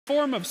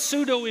form of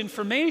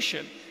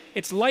pseudo-information.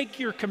 It's like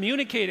you're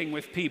communicating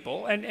with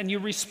people, and you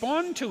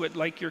respond to it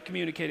like you're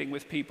communicating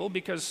with people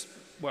because,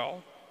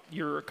 well,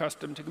 you're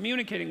accustomed to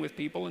communicating with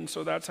people, and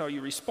so that's how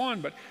you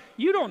respond. But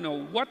you don't know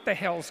what the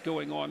hell's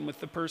going on with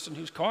the person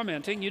who's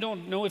commenting. You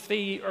don't know if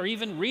they are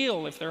even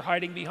real, if they're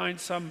hiding behind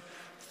some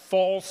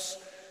false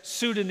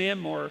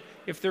pseudonym, or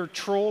if they're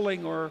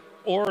trolling, or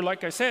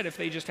like I said, if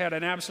they just had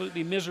an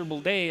absolutely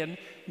miserable day and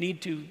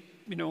need to,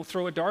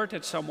 throw a dart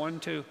at someone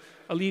to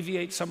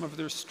alleviate some of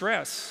their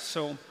stress.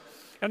 So,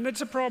 and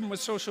that's a problem with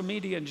social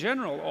media in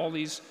general, all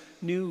these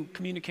new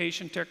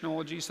communication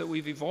technologies that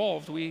we've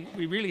evolved. We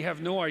really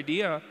have no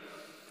idea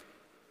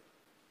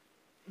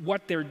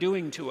what they're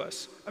doing to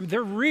us. I mean,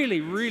 they're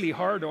really, really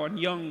hard on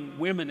young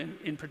women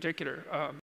in particular.